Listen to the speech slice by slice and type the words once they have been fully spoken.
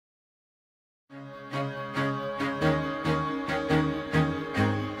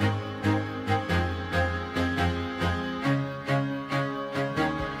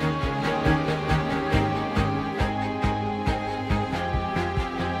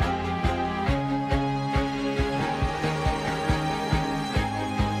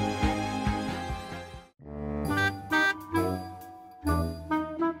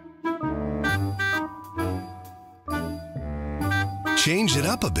Change it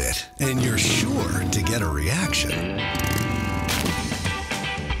up a bit, and you're sure to get a reaction.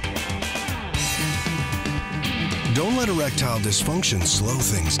 Don't let erectile dysfunction slow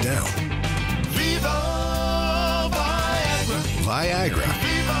things down. Viva Viagra. Viagra.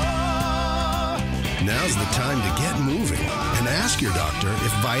 Viva. Now's the time to get moving and ask your doctor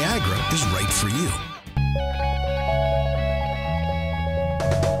if Viagra is right for you.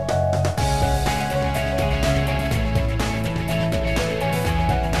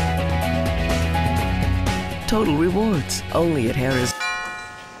 Total rewards, only at Harris.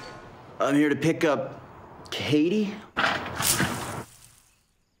 I'm here to pick up Katie.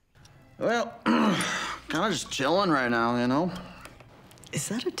 Well, kind of just chilling right now, you know? Is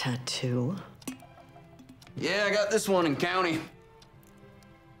that a tattoo? Yeah, I got this one in county.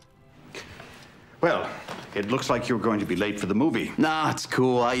 Well, it looks like you're going to be late for the movie. Nah, it's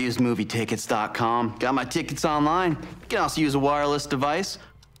cool. I use movietickets.com. Got my tickets online. You can also use a wireless device.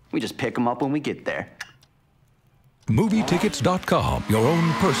 We just pick them up when we get there. Movietickets.com, your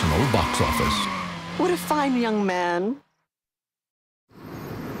own personal box office. What a fine young man.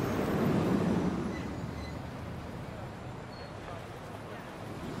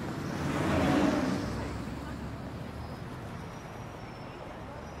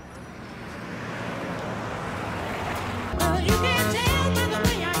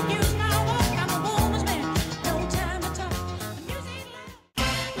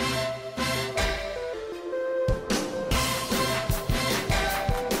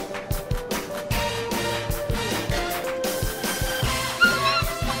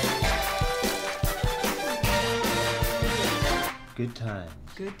 Good times.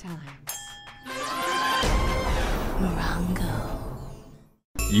 Good times. Morongo.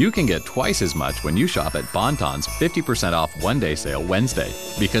 You can get twice as much when you shop at Bonton's 50% off one-day sale Wednesday,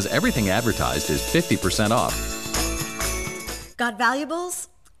 because everything advertised is 50% off. Got valuables?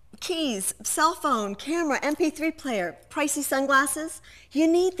 Keys, cell phone, camera, MP3 player, pricey sunglasses? You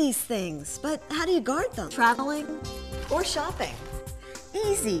need these things, but how do you guard them? Traveling or shopping?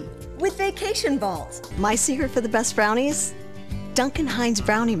 Easy, with Vacation Vault. My secret for the best brownies? Duncan Hines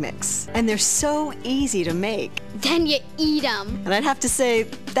brownie mix. And they're so easy to make. Then you eat them. And I'd have to say,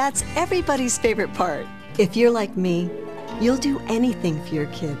 that's everybody's favorite part. If you're like me, you'll do anything for your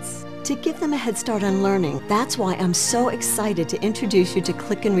kids to give them a head start on learning. That's why I'm so excited to introduce you to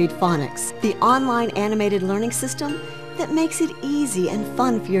Click and Read Phonics, the online animated learning system that makes it easy and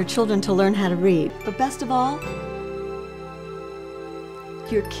fun for your children to learn how to read. But best of all,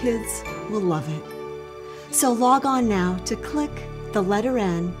 your kids will love it. So log on now to click the letter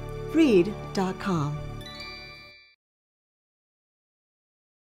N, read.com.